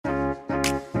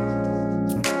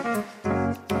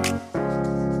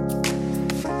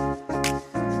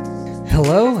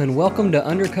and welcome to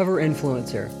Undercover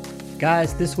Influencer.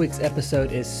 Guys, this week's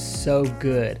episode is so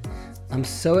good. I'm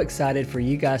so excited for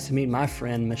you guys to meet my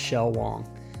friend, Michelle Wong.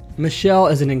 Michelle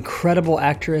is an incredible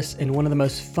actress and one of the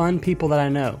most fun people that I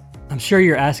know. I'm sure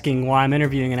you're asking why I'm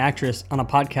interviewing an actress on a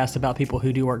podcast about people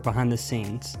who do work behind the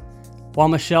scenes. While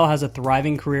Michelle has a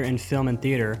thriving career in film and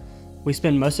theater, we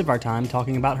spend most of our time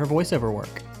talking about her voiceover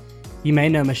work. You may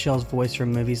know Michelle's voice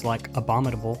from movies like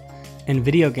Abominable and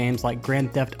video games like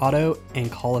Grand Theft Auto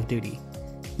and Call of Duty.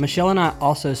 Michelle and I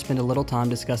also spend a little time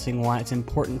discussing why it's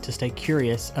important to stay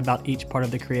curious about each part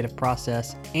of the creative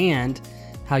process and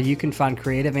how you can find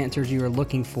creative answers you are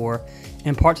looking for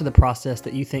in parts of the process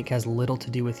that you think has little to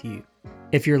do with you.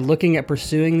 If you're looking at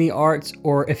pursuing the arts,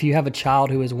 or if you have a child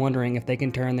who is wondering if they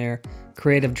can turn their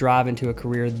creative drive into a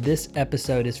career, this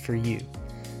episode is for you.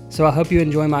 So I hope you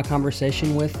enjoy my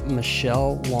conversation with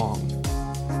Michelle Wong.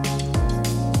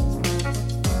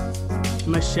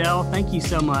 Michelle, thank you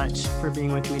so much for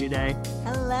being with me today.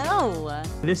 Hello.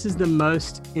 This is the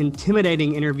most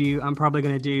intimidating interview I'm probably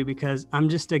going to do because I'm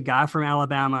just a guy from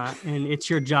Alabama and it's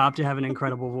your job to have an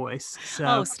incredible voice. So.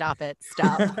 Oh, stop it.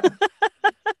 Stop.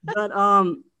 But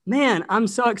man, I'm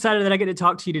so excited that I get to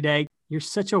talk to you today. You're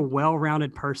such a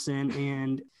well-rounded person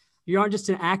and you aren't just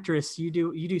an actress. You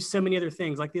do so many other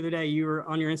things. Like the other day, you were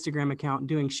on your Instagram account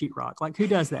doing sheetrock. Like who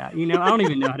does that? You know, I don't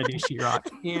even know how to do sheetrock.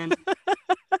 And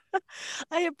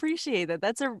I appreciate that.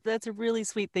 That's a really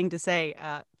sweet thing to say.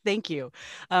 Thank you.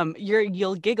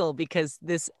 You'll giggle because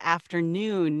this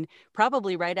afternoon,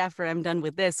 probably right after I'm done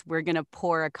with this, we're gonna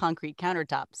pour a concrete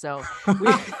countertop. So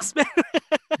we spent.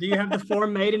 Do you have the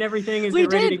form made and everything? Is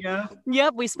it ready to go?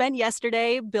 Yep. We spent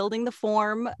yesterday building the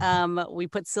form. We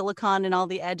put silicone in all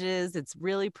the edges. It's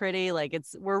really pretty.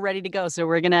 We're ready to go. So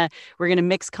we're gonna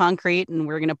mix concrete and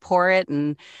we're gonna pour it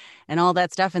and all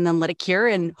that stuff and then let it cure.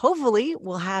 And hopefully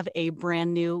we'll have a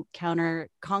brand new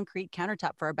concrete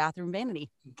countertop for our bathroom vanity.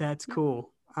 That's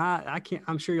cool. I can't,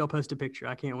 I'm sure you'll post a picture.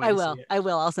 I can't wait I to will. see it. I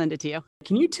will. I'll send it to you.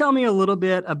 Can you tell me a little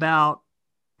bit about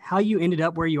how you ended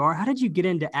up where you are? How did you get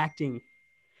into acting?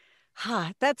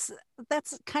 That's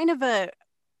kind of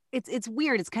it's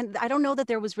weird. It's I don't know that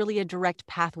there was really a direct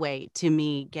pathway to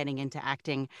me getting into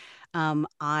acting.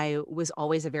 I was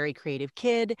always a very creative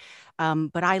kid,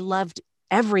 but I loved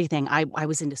everything. I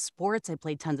was into sports. I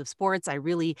played tons of sports. I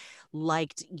really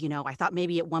liked, I thought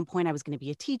maybe at one point I was going to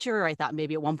be a teacher. I thought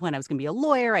maybe at one point I was going to be a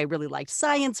lawyer. I really liked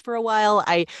science for a while.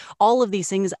 All of these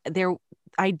things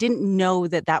I didn't know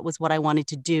that was what I wanted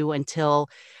to do until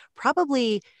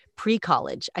probably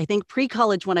pre-college. I think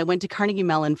pre-college, when I went to Carnegie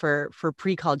Mellon for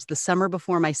pre-college, the summer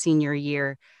before my senior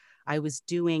year, I was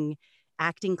doing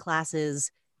acting classes,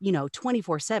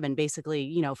 24/7,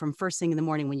 basically, from first thing in the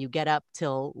morning when you get up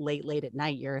till late at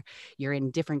night, you're in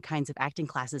different kinds of acting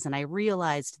classes. And I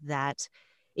realized that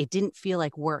it didn't feel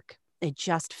like work. It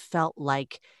just felt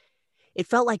like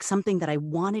something that I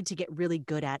wanted to get really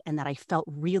good at and that I felt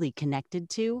really connected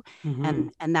to. Mm-hmm.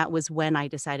 And that was when I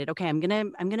decided, okay, I'm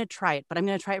going to try it, but I'm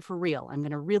going to try it for real. I'm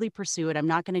going to really pursue it. I'm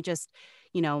not going to just,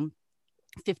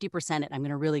 50% it. I'm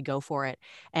going to really go for it.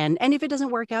 And if it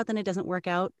doesn't work out, then it doesn't work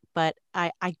out. But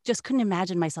I just couldn't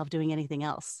imagine myself doing anything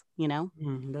else,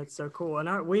 That's so cool.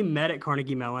 And we met at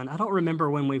Carnegie Mellon. I don't remember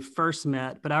when we first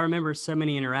met, but I remember so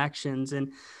many interactions.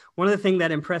 And one of the things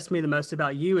that impressed me the most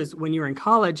about you is when you were in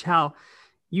college, how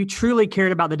you truly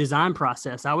cared about the design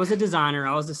process. I was a designer.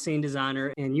 I was a scene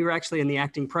designer, and you were actually in the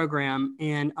acting program.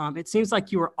 And it seems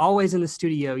like you were always in the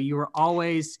studio. You were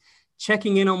always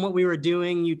checking in on what we were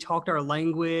doing. You talked our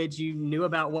language. You knew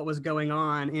about what was going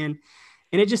on. And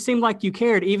it just seemed like you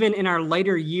cared. Even in our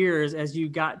later years, as you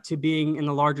got to being in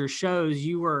the larger shows,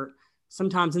 you were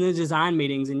sometimes in the design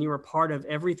meetings and you were part of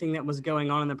everything that was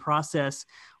going on in the process.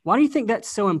 Why do you think that's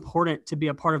so important to be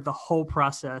a part of the whole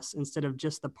process instead of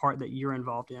just the part that you're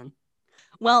involved in?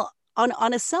 Well,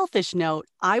 on a selfish note,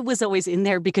 I was always in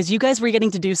there because you guys were getting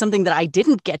to do something that I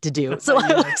didn't get to do. So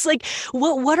I was like,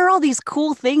 what are all these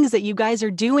cool things that you guys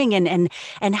are doing? And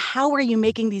how are you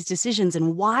making these decisions?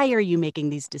 And why are you making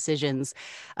these decisions?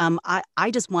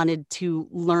 I just wanted to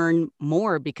learn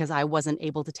more because I wasn't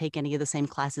able to take any of the same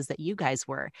classes that you guys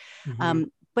were. Mm-hmm.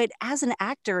 But as an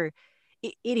actor,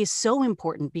 it is so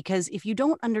important because if you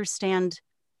don't understand,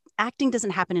 acting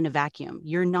doesn't happen in a vacuum.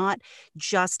 You're not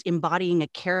just embodying a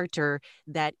character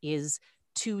that is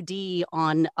 2D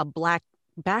on a black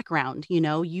background.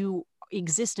 You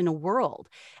exist in a world.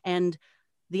 And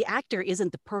the actor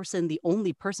isn't the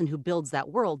only person who builds that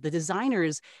world. The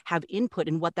designers have input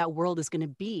in what that world is going to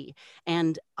be.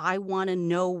 And I want to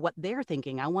know what they're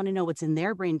thinking. I want to know what's in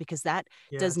their brain because that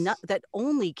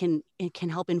only can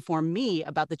help inform me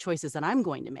about the choices that I'm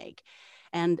going to make.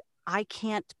 And I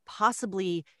can't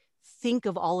possibly think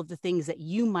of all of the things that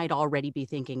you might already be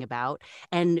thinking about,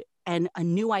 and a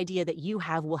new idea that you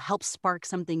have will help spark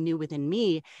something new within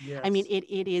me. I mean, Yes.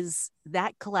 it is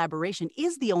that collaboration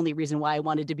is the only reason why I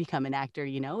wanted to become an actor.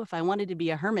 If I wanted to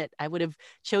be a hermit, I would have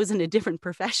chosen a different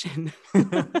profession.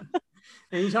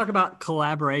 And you talk about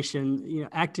collaboration,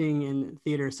 acting in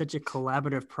theater is such a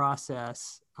collaborative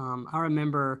process. I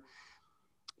remember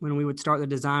when we would start the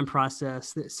design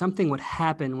process, that something would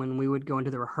happen when we would go into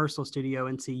the rehearsal studio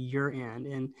and see your end.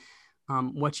 And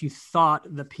what you thought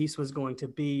the piece was going to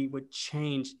be would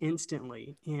change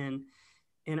instantly.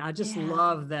 And I just Yeah.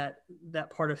 love that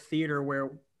part of theater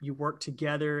where you work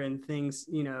together and things,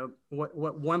 what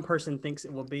one person thinks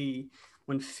it will be,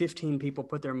 when 15 people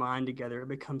put their mind together, it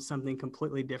becomes something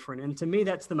completely different. And to me,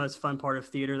 that's the most fun part of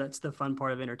theater. That's the fun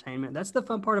part of entertainment. That's the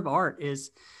fun part of art,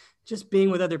 is just being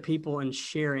with other people and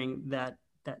sharing that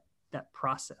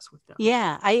process with them.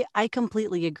 Yeah, I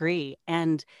completely agree.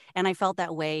 And I felt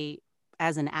that way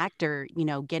as an actor,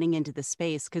 getting into the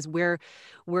space, because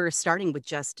we're starting with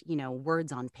just,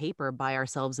 words on paper by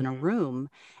ourselves in a Mm-hmm. room,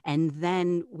 and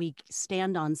then we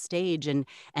stand on stage, and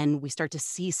we start to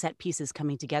see set pieces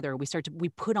coming together. We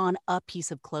put on a piece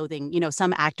of clothing.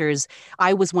 Some actors,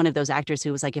 I was one of those actors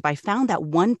who was like, if I found that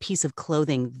one piece of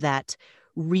clothing that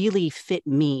really fit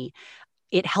me,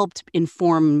 it helped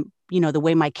inform the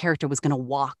way my character was going to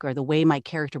walk, or the way my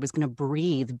character was going to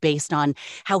breathe, based on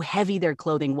how heavy their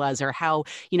clothing was, or how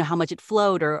much it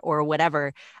flowed, or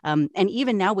whatever. And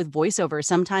even now with voiceover,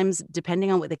 sometimes depending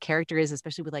on what the character is,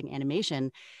 especially with like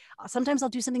animation, sometimes I'll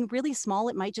do something really small.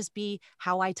 It might just be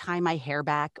how I tie my hair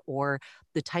back, or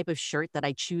the type of shirt that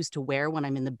I choose to wear when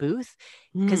I'm in the booth,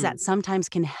 because Mm, that sometimes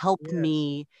can help yes.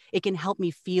 me. It can help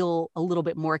me feel a little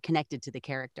bit more connected to the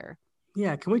character.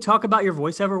 Yeah. Can we talk about your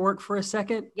voiceover work for a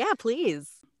second? Yeah,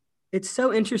 please. It's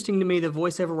so interesting to me, the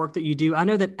voiceover work that you do. I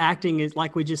know that acting is,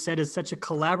 like we just said, is such a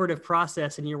collaborative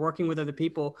process and you're working with other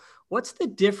people. What's the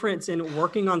difference in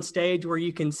working on stage where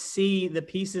you can see the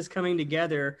pieces coming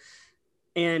together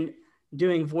and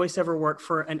doing voiceover work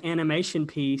for an animation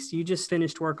piece? You just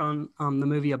finished work on the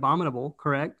movie Abominable,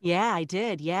 correct? Yeah, I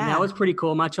did. And that Yeah. was pretty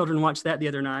cool. My children watched that the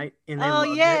other night and they Oh,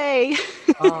 loved it. yay.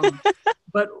 Um,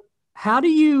 but how do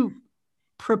you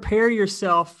prepare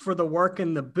yourself for the work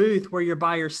in the booth where you're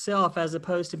by yourself, as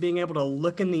opposed to being able to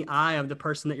look in the eye of the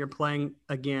person that you're playing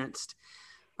against?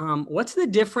 What's the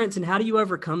difference and how do you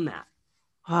overcome that?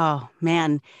 Oh,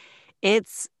 man.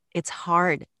 It's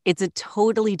hard. It's a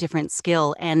totally different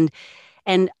skill, and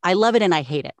I love it and I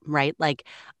hate it, right? Like,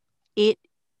 it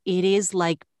it is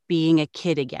like being a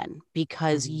kid again,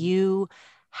 because Mhm. you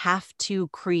have to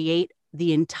create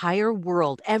the entire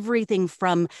world, everything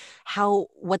from how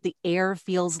what the air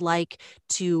feels like,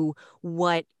 to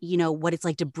what it's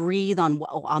like to breathe on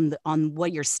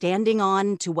what you're standing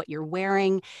on, to what you're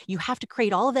wearing. You have to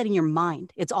create all of that in your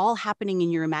mind. It's all happening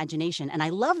in your imagination, and I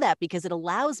love that because it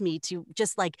allows me to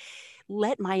just like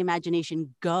let my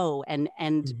imagination go. And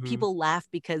Mhm. people laugh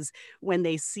because when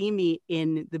they see me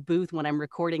in the booth when I'm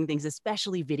recording things,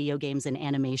 especially video games and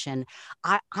animation,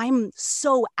 I'm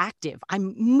so active.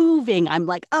 I'm moving. I'm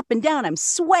like up and down. I'm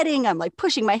sweating. I'm like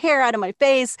pushing my hair out of my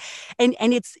face, and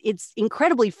it's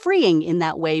incredibly freeing in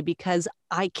that way, because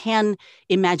I can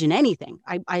imagine anything.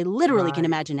 I literally can Right.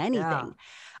 imagine Yeah. anything.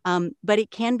 But it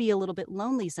can be a little bit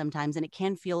lonely sometimes, and it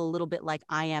can feel a little bit like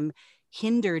I am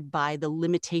hindered by the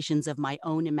limitations of my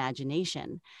own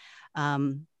imagination.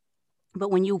 Um,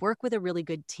 but when you work with a really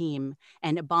good team,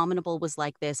 and Abominable was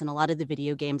like this, and a lot of the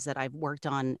video games that I've worked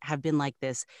on have been like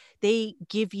this, they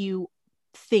give you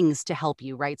things to help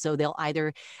you, right? So they'll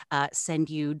either send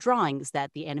you drawings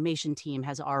that the animation team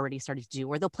has already started to do,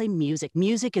 or they'll play music.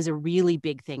 Music is a really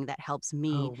big thing that helps Oh,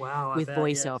 me wow. I with bet.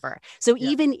 Yes. voiceover. So Yeah.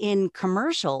 even in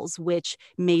commercials, which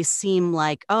may seem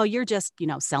like, oh, you're just,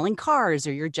 selling cars,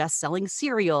 or you're just selling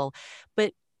cereal,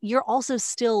 but you're also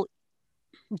still,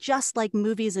 just like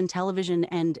movies and television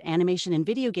and animation and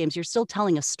video games, you're still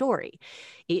telling a story.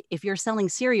 If you're selling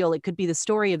cereal, it could be the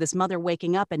story of this mother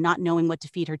waking up and not knowing what to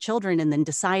feed her children, and then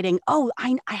deciding, oh,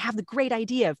 I have the great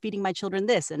idea of feeding my children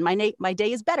this, and my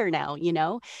day is better now.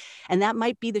 And that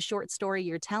might be the short story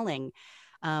you're telling.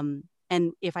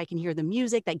 And if I can hear the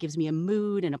music, that gives me a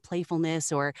mood and a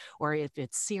playfulness, or if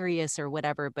it's serious or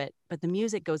whatever. But the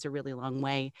music goes a really long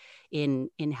way in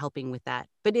helping with that.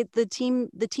 But the team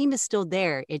is still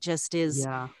there. It just is,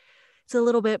 Yeah. it's a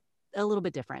little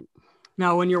bit different.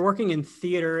 Now, when you're working in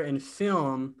theater and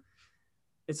film,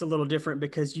 it's a little different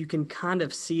because you can kind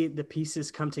of see the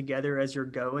pieces come together as you're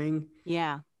going.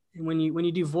 Yeah. And when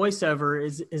you do voiceover,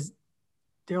 is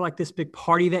there like this big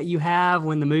party that you have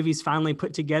when the movie's finally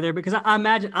put together? Because I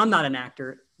imagine, I'm not an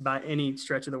actor, by any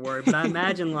stretch of the word, but I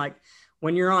imagine like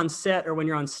when you're on set or when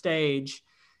you're on stage,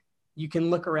 you can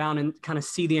look around and kind of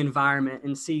see the environment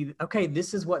and see, okay,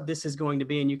 this is what this is going to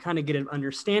be. And you kind of get an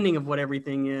understanding of what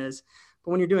everything is.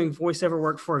 But when you're doing voiceover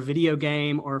work for a video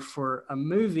game or for a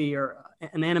movie or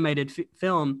an animated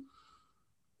film,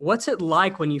 what's it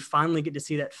like when you finally get to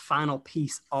see that final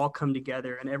piece all come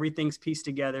together and everything's pieced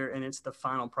together and it's the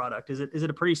final product? Is it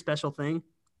a pretty special thing?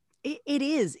 It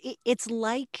is.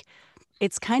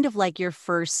 It's kind of like your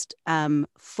first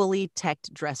fully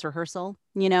teched dress rehearsal,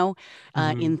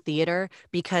 Mm-hmm. in theater,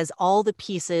 because all the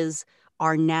pieces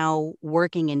are now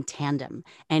working in tandem,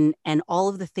 and all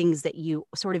of the things that you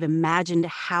sort of imagined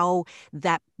how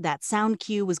that sound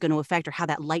cue was going to affect, or how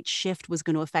that light shift was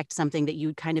going to affect something that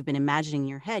you'd kind of been imagining in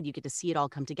your head, you get to see it all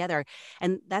come together.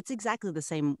 And that's exactly the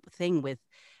same thing with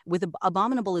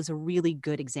Abominable is a really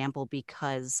good example,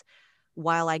 because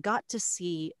while I got to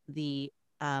see the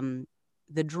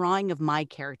drawing of my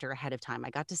character ahead of time, I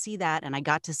got to see that, and I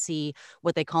got to see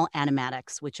what they call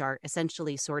animatics, which are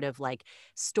essentially sort of like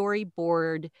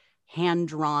storyboard, hand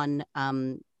drawn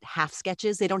half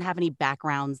sketches. They don't have any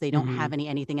backgrounds, they don't Mm-hmm. have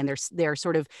anything, and they're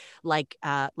sort of like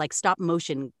stop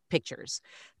motion pictures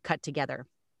cut together.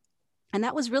 And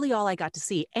that was really all I got to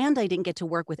see. And I didn't get to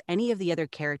work with any of the other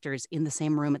characters in the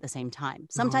same room at the same time. Oh,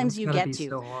 Sometimes that's you got to get be to,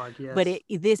 so hard. but Yes.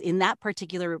 this in that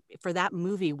particular, for that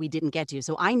movie, we didn't get to.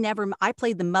 So I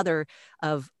played the mother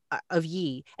of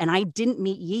Yi, and I didn't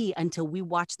meet Yi until we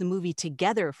watched the movie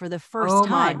together for the first Oh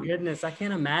my time, goodness. I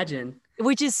can't imagine.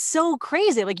 which is so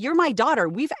crazy. Like, you're my daughter.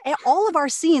 All of our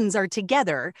scenes are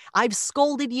together. I've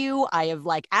scolded you. I have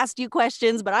like asked you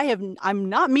questions, but I'm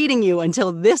not meeting you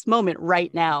until this moment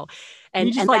right now. You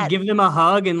just And like that, give them a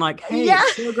hug and like, hey, yeah,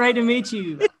 it's so great to meet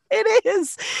you. it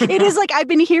is. It is like I've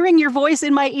been hearing your voice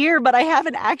in my ear, but I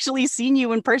haven't actually seen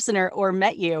you in person or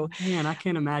met you. Man, I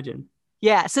can't imagine.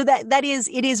 Yeah, so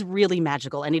it is really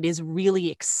magical, and it is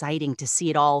really exciting to see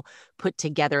it all put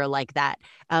together like that.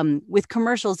 With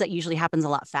commercials, that usually happens a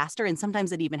lot faster, and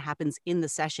sometimes it even happens in the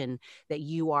session, that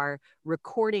you are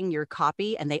recording your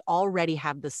copy and they already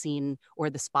have the scene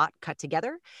or the spot cut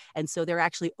together, and so they're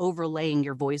actually overlaying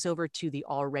your voiceover to the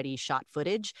already shot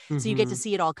footage, so you get to Mm-hmm.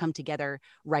 see it all come together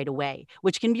right away,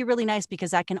 which can be really nice, because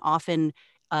that can often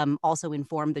also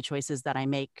inform the choices that I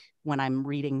make when I'm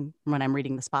reading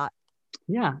the spot.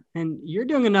 Yeah. And you're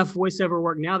doing enough voiceover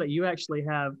work now that you actually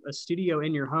have a studio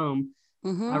in your home. I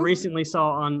Mm-hmm. recently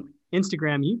saw on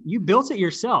Instagram, you built it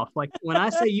yourself. Like when I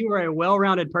say you are a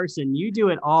well-rounded person, you do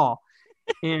it all.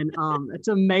 And it's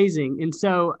amazing. And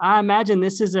so I imagine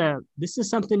this is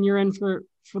something you're in for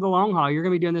the long haul. You're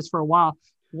gonna be doing this for a while.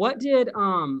 What did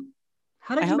how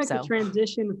I did you hope make the so.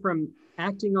 transition from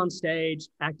acting on stage,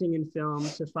 acting in film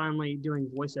to finally doing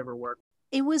voiceover work?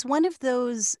 It was one of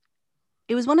those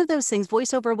it was one of those things.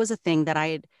 Voiceover was a thing that I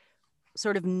had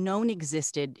sort of known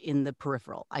existed in the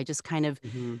peripheral. I just kind of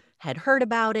Mm-hmm. had heard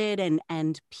about it,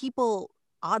 and people,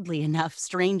 oddly enough,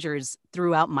 strangers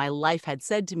throughout my life had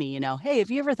said to me, hey, have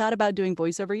you ever thought about doing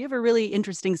voiceover? You have a really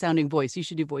interesting sounding voice. You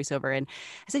should do voiceover. And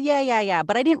I said, yeah, yeah, yeah.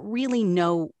 But I didn't really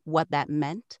know what that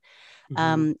meant.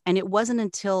 Mm-hmm. And it wasn't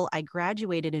until I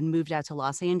graduated and moved out to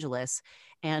Los Angeles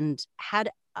and had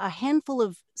a handful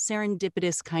of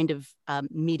serendipitous kind of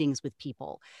meetings with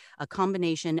people, a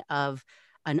combination of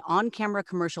an on camera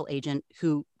commercial agent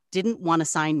who didn't want to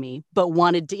sign me, but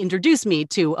wanted to introduce me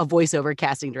to a voiceover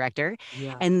casting director.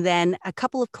 Yeah. And then a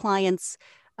couple of clients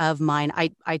of mine.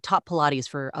 I taught Pilates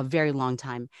for a very long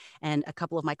time, and a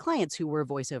couple of my clients who were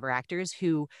voiceover actors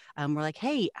who were like,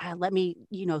 hey, let me,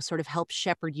 sort of help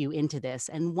shepherd you into this.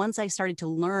 And once I started to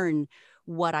learn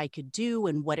what I could do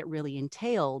and what it really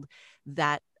entailed,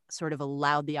 that sort of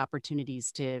allowed the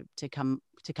opportunities to come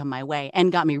my way,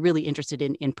 and got me really interested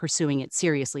in pursuing it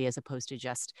seriously, as opposed to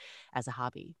just as a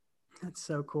hobby. That's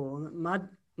so cool.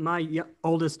 My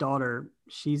oldest daughter,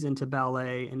 she's into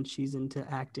ballet and she's into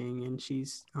acting and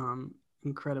she's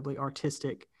incredibly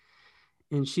artistic.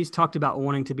 And she's talked about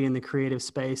wanting to be in the creative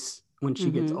space when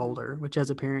she gets Mm-hmm. older. Which, as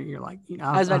a parent, you're like,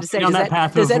 I was about I've to been say, on that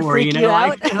path does that before, freak you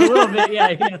like out? a little bit,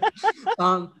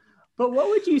 yeah. But what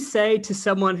would you say to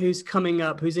someone who's coming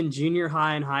up, who's in junior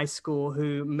high and high school,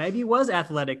 who maybe was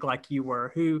athletic like you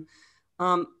were, who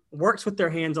works with their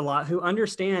hands a lot, who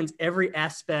understands every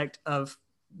aspect of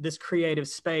this creative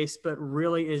space, but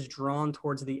really is drawn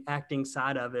towards the acting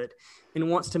side of it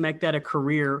and wants to make that a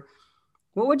career?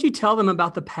 What would you tell them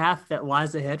about the path that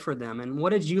lies ahead for them? And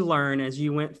what did you learn as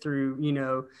you went through,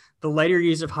 the later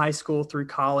years of high school through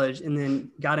college and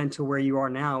then got into where you are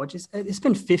now, which is, it's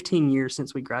been 15 years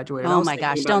since we graduated. I Oh was my thinking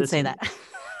gosh, about don't this. say that.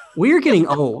 We are getting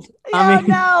old. I Yeah, mean,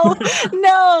 no,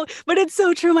 no, but it's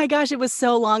so true. My gosh, it was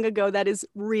so long ago. That is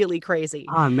really crazy.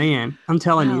 oh man, I'm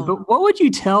telling you. Wow. But what would you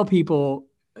tell people,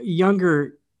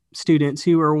 younger students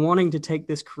who are wanting to take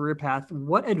this career path?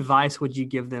 What advice would you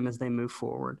give them as they move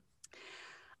forward?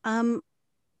 Um,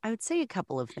 I would say a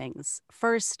couple of things.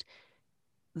 First,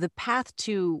 the path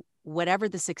to whatever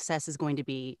the success is going to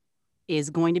be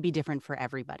different for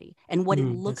everybody, and what it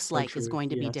That's looks so like is true. going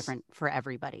to be Yes. different for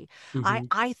everybody. i Hmm.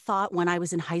 i thought when I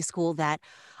was in high school that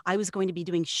I was going to be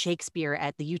doing Shakespeare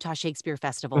at the Utah Shakespeare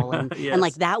Festival, and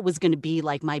like Yes. that was going to be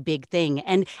like my big thing,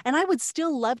 and I would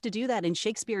still love to do that, and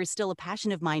Shakespeare is still a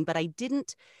passion of mine, but I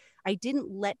didn't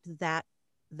let that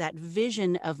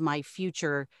vision of my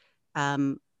future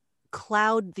um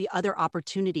cloud the other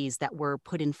opportunities that were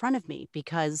put in front of me,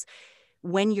 because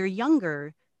when you're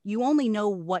younger, you only know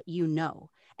what you know.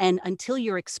 And until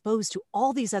you're exposed to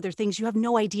all these other things, you have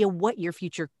no idea what your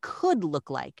future could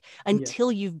look like Yes.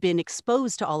 until you've been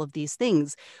exposed to all of these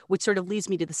things, which sort of leads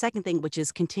me to the second thing, which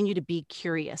is continue to be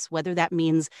curious, whether that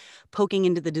means poking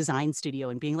into the design studio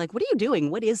and being like, what are you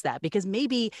doing? What is that? Because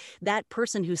maybe that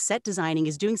person who's set designing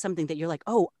is doing something that you're like,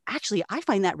 oh, actually, I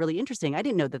find that really interesting. I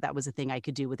didn't know that that was a thing I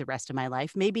could do with the rest of my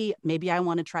life. Maybe I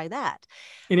want to try that.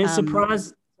 And it Um,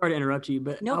 surprised, sorry to interrupt you,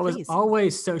 but no, I was please.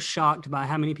 always so shocked by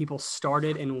how many people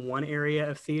started in one area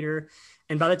of theater.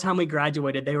 And by the time we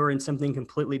graduated, they were in something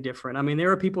completely different. I mean, there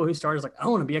were people who started as like, I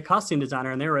want to be a costume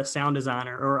designer, and they were a sound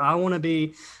designer, or I want to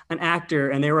be an actor,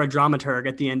 and they were a dramaturg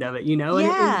at the end of it, you know? And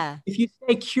Yeah. if you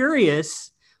stay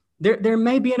curious, there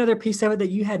may be another piece of it that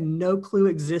you had no clue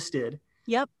existed.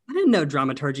 Yep. I didn't know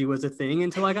dramaturgy was a thing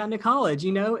until I got into college,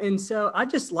 you know? And so I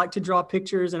just like to draw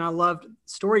pictures and I loved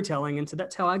storytelling. And so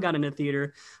that's how I got into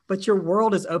theater. But your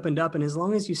world is opened up. And as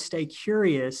long as you stay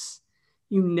curious,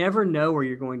 you never know where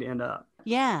you're going to end up.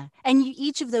 Yeah. And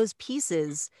each of those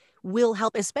pieces will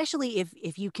help, especially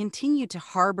if you continue to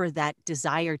harbor that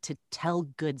desire to tell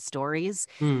good stories.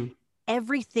 Mm,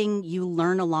 Everything you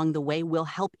learn along the way will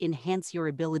help enhance your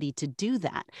ability to do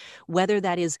that, whether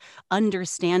that is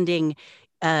understanding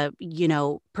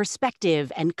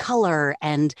perspective and color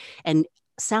and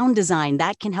sound design.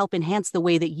 That can help enhance the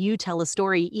way that you tell a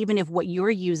story, even if what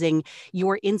you're using,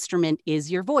 your instrument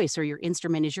is your voice, or your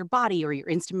instrument is your body, or your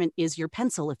instrument is your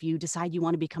pencil. If you decide you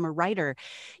want to become a writer,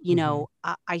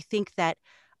 mm-hmm. I think that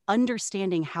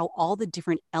understanding how all the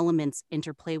different elements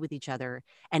interplay with each other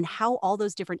and how all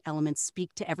those different elements speak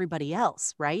to everybody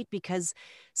else, right? Because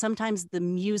sometimes the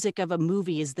music of a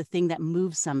movie is the thing that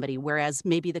moves somebody, whereas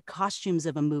maybe the costumes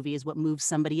of a movie is what moves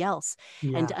somebody else.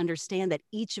 And Yeah. to understand that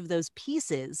each of those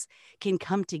pieces can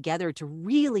come together to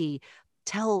really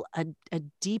tell a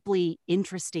deeply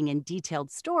interesting and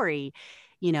detailed story,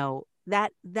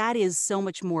 that is so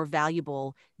much more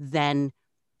valuable than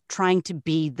trying to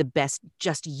be the best,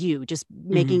 just you, just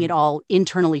making it Mm-hmm. all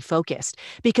internally focused,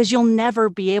 because you'll never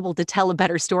be able to tell a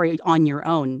better story on your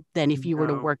own than if you were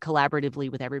to No. work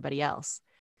collaboratively with everybody else.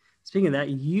 Speaking of that,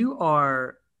 you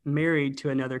are married to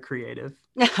another creative.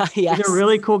 He's a Yes.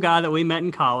 really cool guy that we met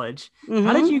in college.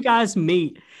 How did Hmm. you guys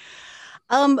meet?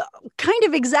 Um, Kind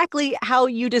of exactly how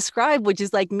you describe, which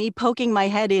is like me poking my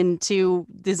head into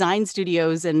design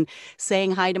studios and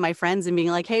saying hi to my friends and being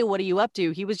like, "Hey, what are you up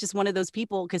to?" He was just one of those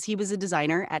people because he was a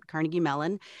designer at Carnegie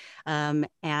Mellon,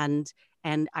 and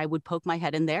I would poke my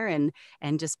head in there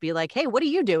and just be like, "Hey, what are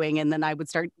you doing?" And then I would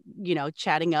start,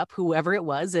 chatting up whoever it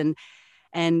was,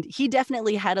 and he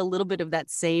definitely had a little bit of that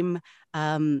same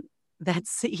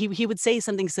he would say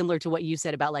something similar to what you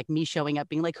said about like me showing up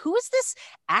being like, who is this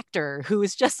actor who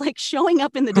is just like showing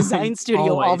up in the design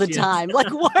studio all Always, the yes. time,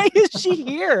 like why is she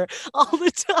here all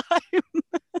the time?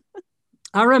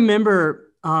 I remember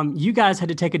you guys had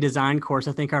to take a design course,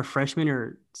 I think our freshman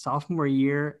or sophomore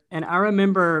year. And I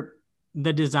remember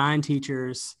the design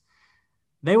teachers,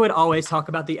 they would always talk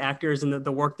about the actors and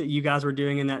the work that you guys were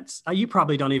doing. And that's, you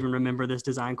probably don't even remember this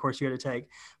design course you had to take.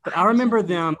 But I I remember don't.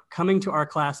 them coming to our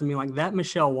class and being like, that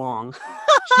Michelle Wong,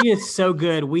 she is so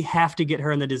good. We have to get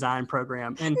her in the design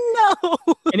program. No.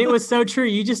 And it was so true.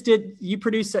 You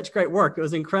produced such great work. It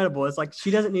was incredible. It's like,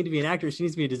 she doesn't need to be an actor. She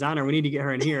needs to be a designer. We need to get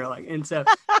her in here. Like, and so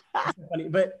it's so funny.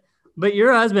 But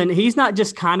your husband, he's not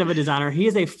just kind of a designer. He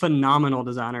is a phenomenal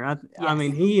designer. I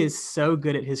mean, Yes. he is so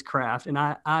good at his craft. And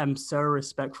I'm so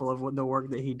respectful of the work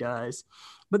that he does.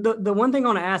 But the one thing I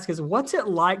want to ask is, what's it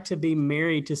like to be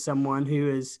married to someone who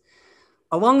is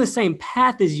along the same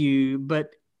path as you,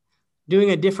 but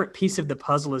doing a different piece of the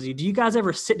puzzle as you? Do you guys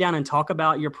ever sit down and talk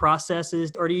about your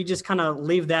processes, or do you just kind of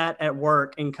leave that at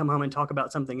work and come home and talk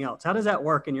about something else? How does that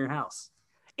work in your house?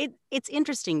 It's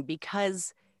interesting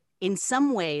because in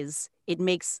some ways it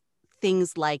makes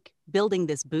things like building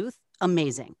this booth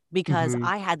amazing because Mm-hmm.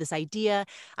 I had this idea.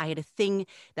 I had a thing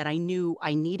that I knew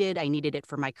I needed. I needed it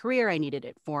for my career. I needed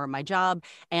it for my job.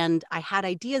 And I had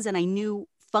ideas and I knew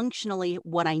functionally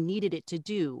what I needed it to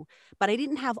do, but I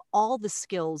didn't have all the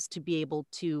skills to be able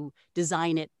to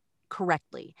design it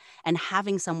correctly. And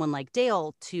having someone like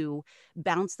Dale to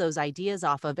bounce those ideas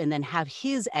off of and then have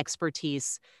his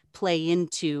expertise play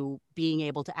into being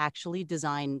able to actually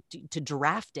design to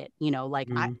draft it, like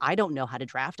Mm-hmm. I don't know how to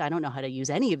draft. I don't know how to use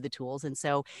any of the tools. And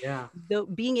so Yeah.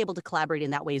 being able to collaborate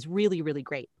in that way is really, really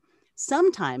great.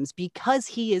 Sometimes because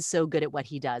he is so good at what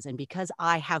he does and because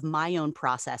I have my own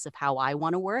process of how I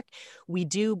want to work, we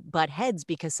do butt heads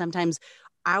because sometimes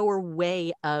our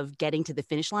way of getting to the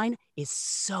finish line is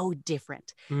so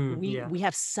different. Yeah. We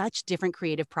have such different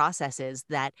creative processes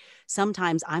that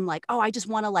sometimes I'm like, oh, I just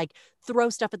want to like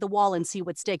throw stuff at the wall and see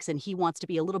what sticks. And he wants to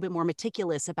be a little bit more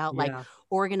meticulous about like Yeah.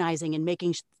 organizing and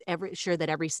making sure that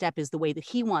every step is the way that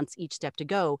he wants each step to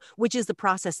go, which is the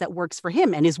process that works for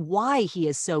him and is why he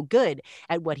is so good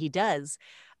at what he does.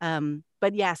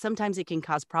 But yeah, sometimes it can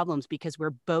cause problems because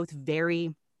we're both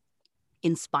very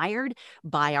inspired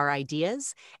by our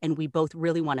ideas and we both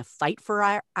really want to fight for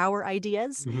our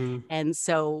ideas. Mm-hmm. And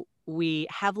so we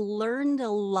have learned a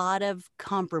lot of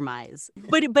compromise,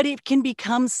 but it can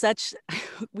become such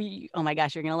oh my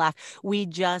gosh, you're gonna laugh. We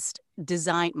just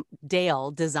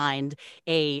Dale designed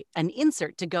an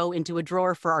insert to go into a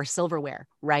drawer for our silverware,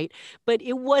 right? But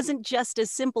it wasn't just as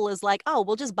simple as like, oh,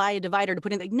 we'll just buy a divider to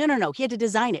put in. Like, no. He had to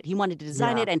design it. He wanted to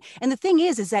design Yeah. it. And the thing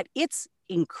is that it's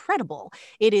incredible.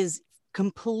 It is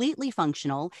completely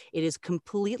functional. It is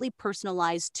completely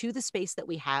personalized to the space that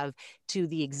we have, to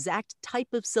the exact type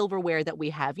of silverware that we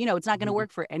have. It's not going to Mm-hmm.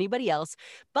 work for anybody else,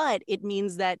 but it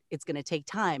means that it's going to take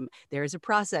time. There's a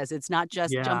process. It's not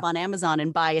just Yeah. jump on Amazon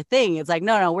and buy a thing. It's like,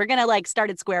 no, we're going to like start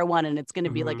at square one and it's going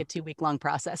to be like Mm-hmm. a 2-week long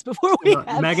process before we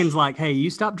have. Megan's like, hey, you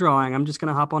stop drawing. I'm just going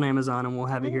to hop on Amazon and we'll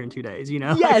have it here in 2 days,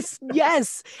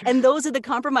 Yes. And those are the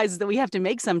compromises that we have to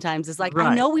make sometimes. It's like, I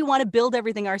Right. know we want to build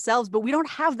everything ourselves, but we don't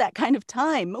have that kind of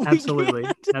time. Absolutely. We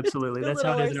can't Absolutely. build That's it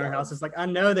how all it is in our house. ourselves. It's like, I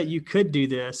know that you could do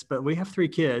this, but we have 3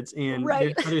 kids and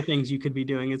Right. there's other things you could be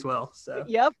doing as well. So,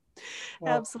 Yep.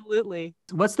 well, Absolutely.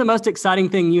 what's the most exciting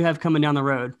thing you have coming down the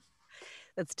road?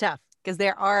 That's tough because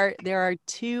there are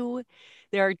two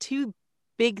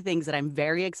big ththings that I'm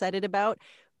very excited about,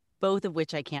 both of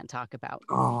which I can't talk about.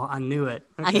 Oh, I knew it.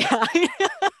 Okay.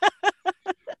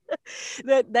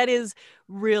 That is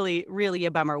really, really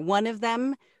a bummer. One of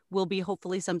them will be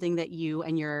hopefully something that you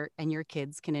and your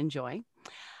kids can enjoy.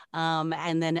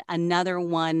 And then another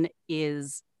one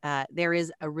is there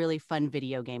is a really fun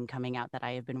video game coming out that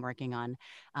I have been working on.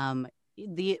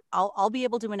 I'll be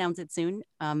able to announce it soon.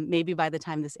 Maybe by the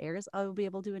time this airs, I'll be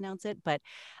able to announce it. But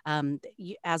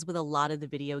as with a lot of the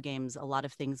video games, a lot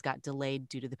of things got delayed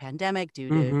due to the pandemic, due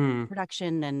to Mm-hmm.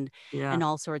 production Yeah. and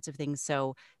all sorts of things.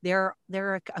 So there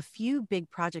are a few big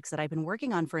projects that I've been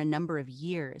working on for a number of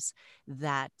years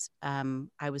that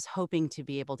I was hoping to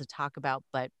be able to talk about,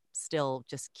 but still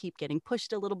just keep getting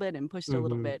pushed a little bit and pushed a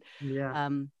little Mm-hmm. bit. Yeah.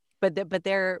 But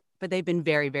they've been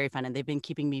very, very fun and they've been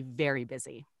keeping me very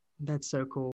busy. That's so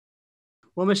cool.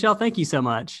 Well, Michelle, thank you so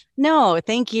much. No,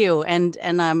 thank you. And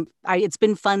it's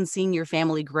been fun seeing your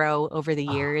family grow over the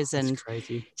Oh, years, that's and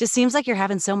crazy. just seems like you're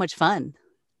having so much fun.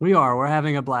 We're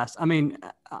having a blast. I mean,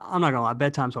 I'm not gonna lie,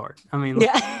 bedtime's hard. I mean,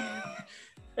 Yeah.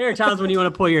 there are times when you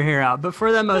want to pull your hair out, but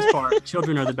for the most part,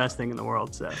 children are the best thing in the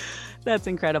world. So That's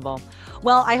incredible.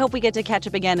 Well, I hope we get to catch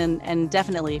up again, and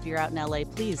definitely if you're out in LA,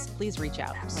 please reach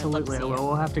out. absolutely, I will.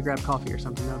 We'll have to grab coffee or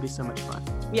something. That'll be so much fun.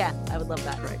 Yeah, I would love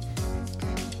that. Great.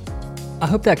 I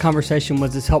hope that conversation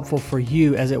was as helpful for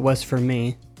you as it was for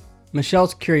me.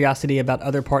 Michelle's curiosity about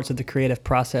other parts of the creative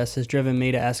process has driven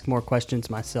me to ask more questions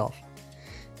myself.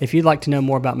 If you'd like to know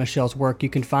more about Michelle's work, you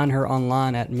can find her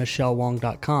online at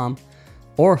michellewong.com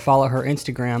or follow her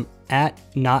Instagram at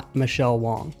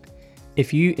notmichellewong.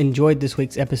 If you enjoyed this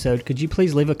week's episode, could you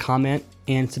please leave a comment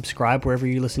and subscribe wherever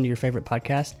you listen to your favorite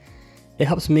podcast? It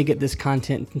helps me get this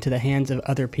content into the hands of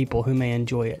other people who may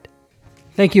enjoy it.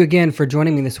 Thank you again for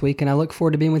joining me this week, and I look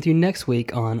forward to being with you next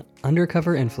week on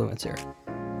Undercover Influencer.